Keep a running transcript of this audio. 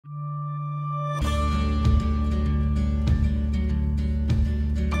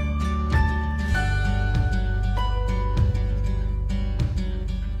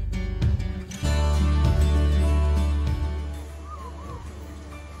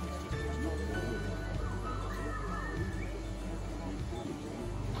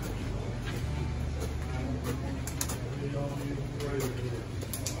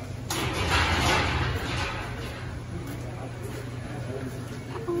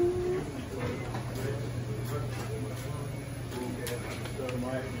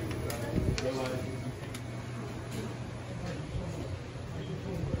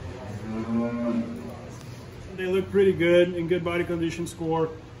pretty good, in good body condition score.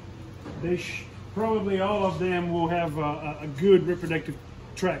 Probably all of them will have a good reproductive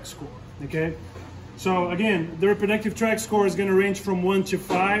tract score, okay? So again, the reproductive tract score is gonna range from 1 to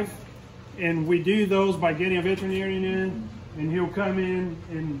 5, and we do those by getting a veterinarian in, and he'll come in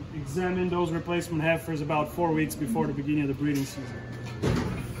and examine those replacement heifers about 4 weeks before the beginning of the breeding season.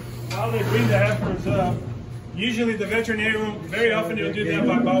 While they bring the heifers up, usually the veterinarian, very often they'll do that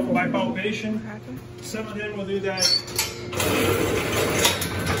by palpation. Some of them will do that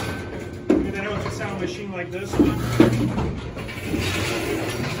with an ultrasound machine like this one.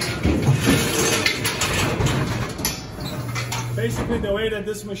 Basically, the way that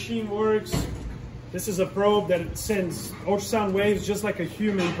this machine works, this is a probe that it sends ultrasound waves just like a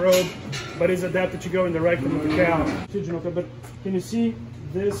human probe, but is adapted to go in the rectum of the cow. But can you see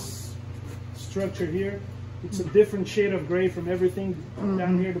this structure here? It's a different shade of gray from everything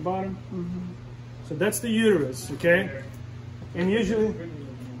down here at the bottom. So that's the uterus, okay? And usually,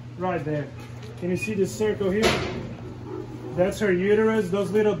 right there. Can you see this circle here? That's her uterus.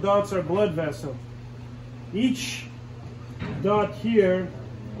 Those little dots are blood vessels. Each dot here,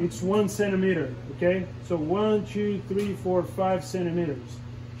 it's 1 centimeter, okay? So 1, 2, 3, 4, 5 centimeters.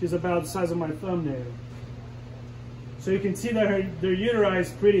 She's about the size of my thumbnail. So you can see that their uteri is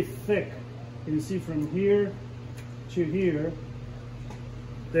pretty thick. You can see from here to here,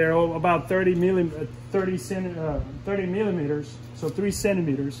 they're all about 30 millimeters, so 3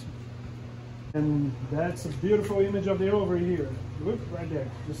 centimeters. And that's a beautiful image of the ovary here. Whoop, right there.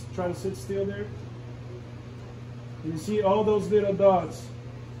 Just try to sit still there. You see all those little dots.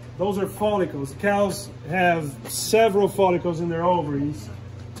 Those are follicles. Cows have several follicles in their ovaries.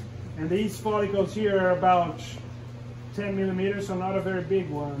 And these follicles here are about 10 millimeters, so not a very big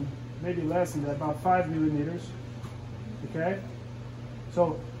one. Maybe less than that, about 5 millimeters. Okay?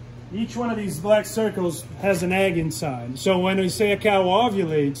 So each one of these black circles has an egg inside. So when we say a cow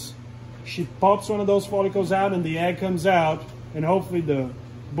ovulates, she pops one of those follicles out and the egg comes out, and hopefully the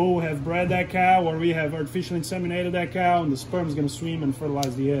bull have bred that cow, or we have artificially inseminated that cow, and the sperm is going to swim and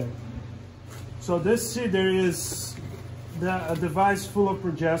fertilize the egg. So this there is a device full of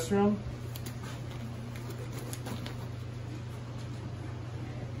progesterone.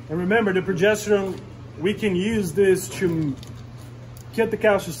 And remember, the progesterone, we can use this to get the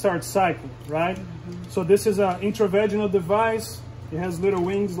cows to start cycling, right? So this is an intravaginal device. It has little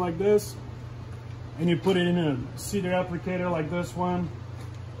wings like this, and you put it in a cedar applicator like this one.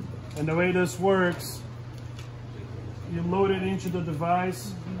 And the way this works, you load it into the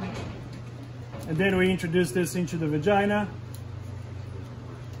device, and then we introduce this into the vagina.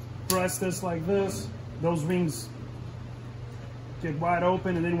 Press this like this. Those wings get wide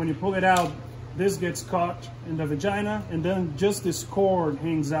open, and then when you pull it out, this gets caught in the vagina, and then just this cord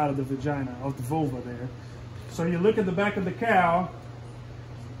hangs out of the vagina, of the vulva there. So you look at the back of the cow.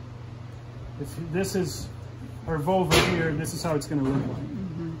 This is her vulva here. This is how it's going to look like.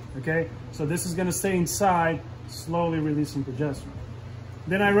 Okay, so this is going to stay inside, slowly releasing progesterone.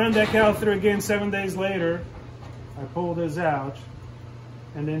 Then I run that cow through again 7 days later. I pull this out,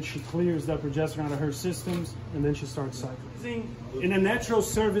 and then she clears that progesterone out of her systems, and then she starts cycling. In a natural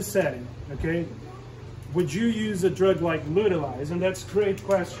service setting, okay, would you use a drug like Lutalize? And that's a great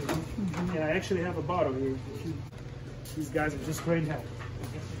question. And I actually have a bottle here. These guys are just great help.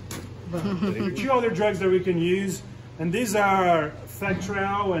 There are 2 other drugs that we can use, and these are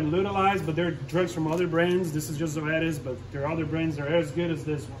Factrel and Lutalize, but they're drugs from other brands. This is just Zoetis, but there are other brands that are as good as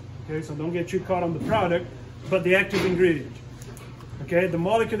this one. Okay, so don't get too caught on the product, but the active ingredient. Okay, the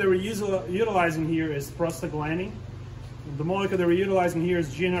molecule that we're utilizing here is prostaglandin. The molecule that we're utilizing here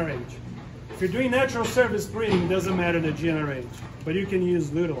is GnRH. If you're doing natural service breeding, it doesn't matter the GnRH, but you can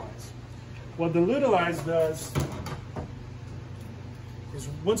use Lutalize. What the Lutalize does is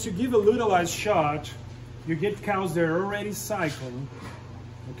once you give a Lutalize shot, you get cows that are already cycling,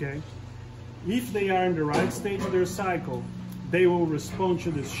 okay? If they are in the right stage of their cycle, they will respond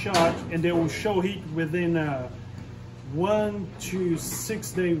to this shot, and they will show heat within a 1 to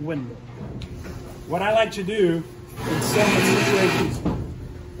 6 day window. What I like to do in some situations,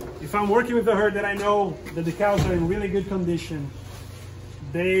 if I'm working with a herd that I know that the cows are in really good condition,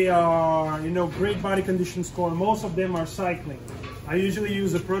 they are, great body condition score, most of them are cycling. I usually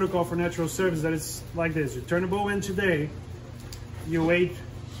use a protocol for natural service that is like this. You turn the bull in today, you wait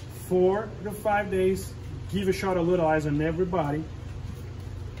 4 to 5 days, give a shot of Lutalize on everybody,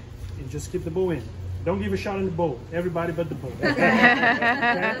 and just keep the bull in. Don't give a shot in the bull, everybody but the bull.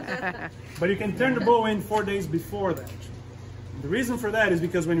 Okay? But you can turn the bull in 4 days before that. The reason for that is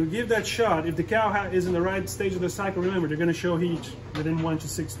because when you give that shot, if the cow is in the right stage of the cycle, remember, they're going to show heat within 1 to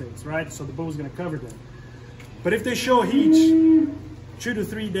 6 days, right? So the bull is going to cover them. But if they show heat 2 to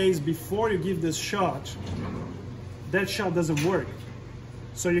 3 days before you give this shot, that shot doesn't work.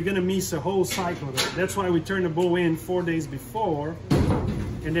 So you're gonna miss a whole cycle of it. That's why we turn the bull in 4 days before,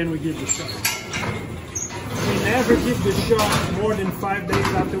 and then we give the shot. We never give the shot more than 5 days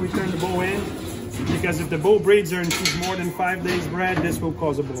after we turn the bull in, because if the bull breeds her and she's more than 5 days bred, this will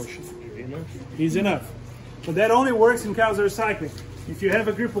cause abortion. Easy enough. But that only works in cows that are cycling. If you have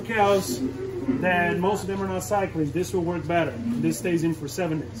a group of cows that most of them are not cycling, this will work better. This stays in for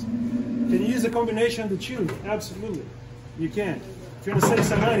 7 days. Can you use a combination of the two? Absolutely, you can. If you want to save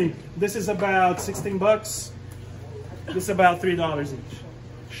some money, this is about 16 bucks. This is about $3 each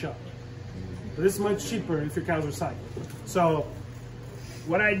shot. But this is much cheaper if your cows are cycling. So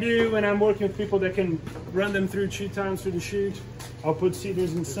what I do when I'm working with people that can run them through 2 times through the chute, I'll put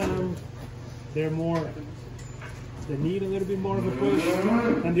seeders in some. They need a little bit more of a push.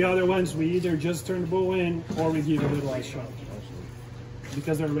 And the other ones, we either just turn the bull in or we give a little shot,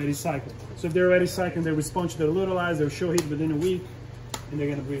 because they're already cycling. So if they're already cycling, they respond to the little eyes, they'll show heat within a week, and they're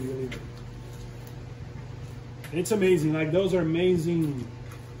gonna breed really good. And it's amazing, like those are amazing,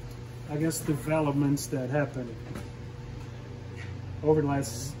 I guess, developments that happen over the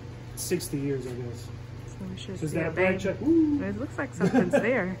last 60 years, I guess. So we should So is see that a a bag bag. check? Ooh. It looks like something's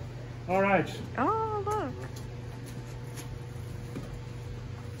there. All right. Oh, look.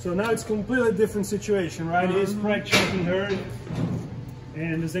 So now it's a completely different situation, right? He's preg checking her.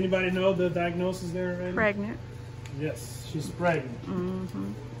 And does anybody know the diagnosis there already? Pregnant. Yes, she's pregnant.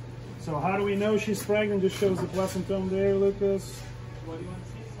 So how do we know she's pregnant? Just shows the placentum there, Lucas.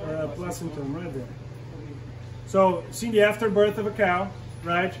 Placentum right there. So seeing the afterbirth of a cow,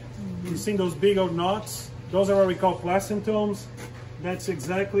 right? You've seen those big old knots. Those are what we call placentums. That's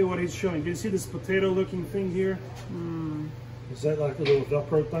exactly what he's showing. You see this potato-looking thing here? Is that like the little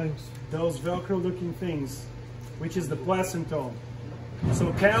Velcro things? Those Velcro-looking things, which is the placentum.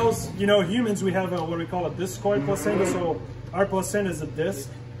 So cows, you know, humans, we have what we call a discoid placenta. So our placenta is a disc,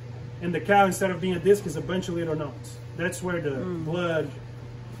 and the cow, instead of being a disc, is a bunch of little knots. That's where the blood,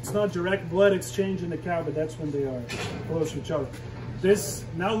 it's not direct blood exchange in the cow, but that's when they are close to each other. This,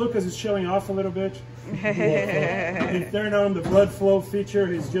 now Lucas is showing off a little bit. If you turn on the blood flow feature,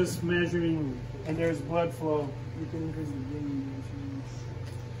 he's just measuring, and there's blood flow. You can increase the gain.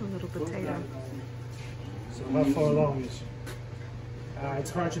 A little potato. So how far along is she?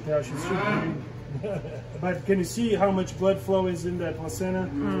 It's hard to tell. She's super but can you see how much blood flow is in that placenta?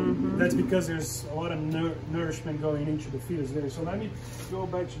 That's because there's a lot of nourishment going into the fetus there. So let me go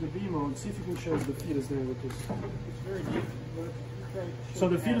back to the B mode, see if you can show the fetus there, because it's very deep. So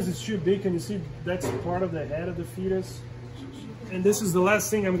the fetus is too big. Can you see that's part of the head of the fetus? And this is the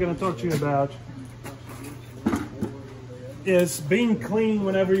last thing I'm going to talk to you about, is being clean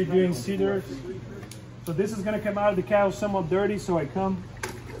whenever you're doing seeders. So this is going to come out of the cow somewhat dirty, so I come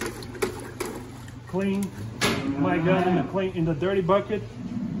clean my gun in the dirty bucket,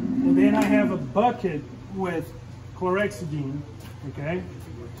 and then I have a bucket with chlorhexidine. Okay,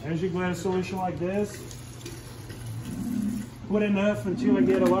 there's your glass solution like this. Put enough until I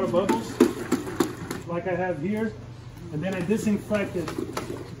get a lot of bubbles, like I have here, and then I disinfect it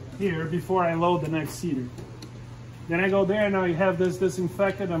here before I load the next seeder. Then I go there, now you have this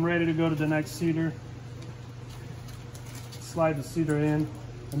disinfected, I'm ready to go to the next seeder. Slide the seeder in,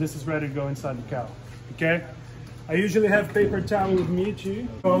 and this is ready to go inside the cow, okay? I usually have paper towel with me too.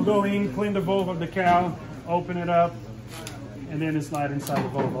 So I'll go in, clean the vulva of the cow, open it up, and then it's slide inside the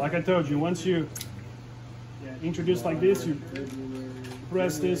vulva. Like I told you, once you introduce like this, you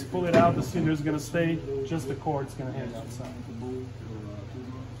press this, pull it out, the seeder is gonna stay, just the cord's gonna hang outside.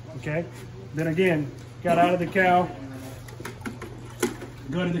 Okay? Then again, got out of the cow,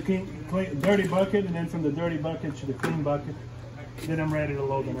 go to the clean, dirty bucket, and then from the dirty bucket to the clean bucket, then I'm ready to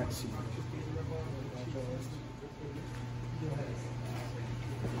load the next seeder.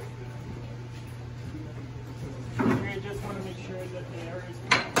 You just want to make sure that the area is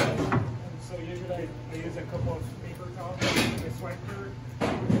clean. So usually I use a couple of paper towels, I swipe her.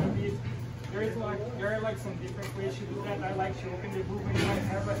 There are like some different ways to do that. I like to open the vulva and I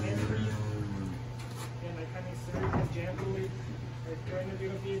have an entry, and I kind of insert it gently. I turn a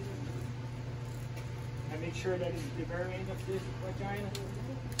little bit. I make sure that it's the very end of this vagina.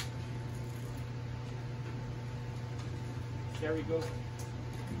 There we go.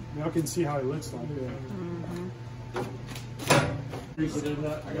 Now you can see how it looks like.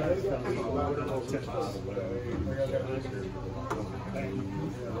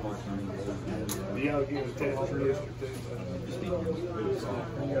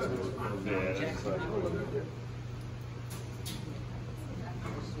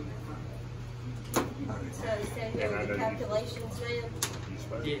 So he said here with the calculations now.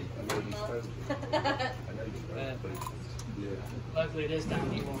 Yeah. Luckily this time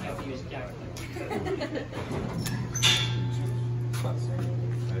he won't have to use a calculator.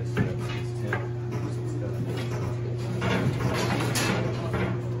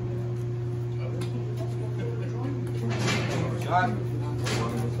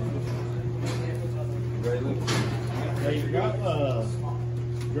 Hey,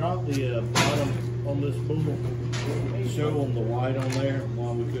 drop the bottom on this bull. Show them the white on there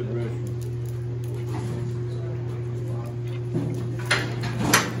while we could rest them.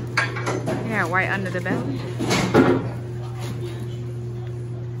 Yeah, white under the belly.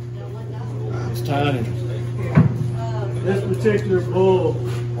 It's tiny. This particular bull,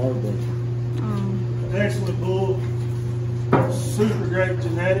 Horrible. excellent bull, super great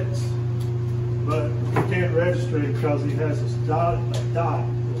genetics, but you can't register it because he has this dot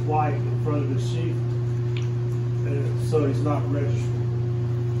with white in front of his sheep, and so he's not registered.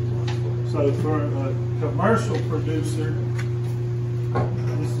 So for a commercial producer,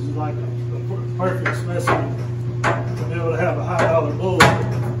 this is like a perfect specimen to be able to have a high dollar bull. Well,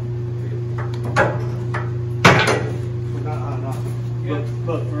 not high dollar,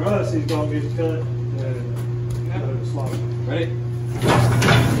 but for us, he's gonna get cut and go to slaughter. Ready?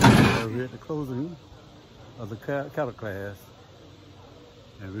 We're at the closing of the cattle class,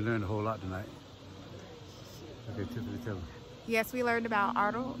 and we learned a whole lot tonight. Okay, Tiffany, tell me. Yes, we learned about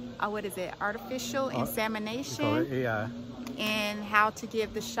artificial insemination. We call it AI. And how to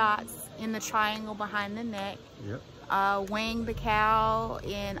give the shots in the triangle behind the neck. Yep. Weighing the cow,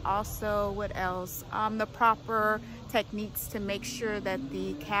 and also what else? The proper techniques to make sure that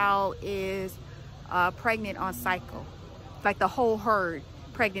the cow is pregnant on cycle, like the whole herd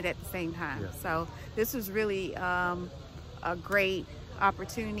pregnant at the same time. Yeah. So this was really a great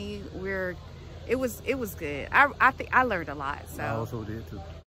opportunity. It was good. I think I learned a lot. So I also did too.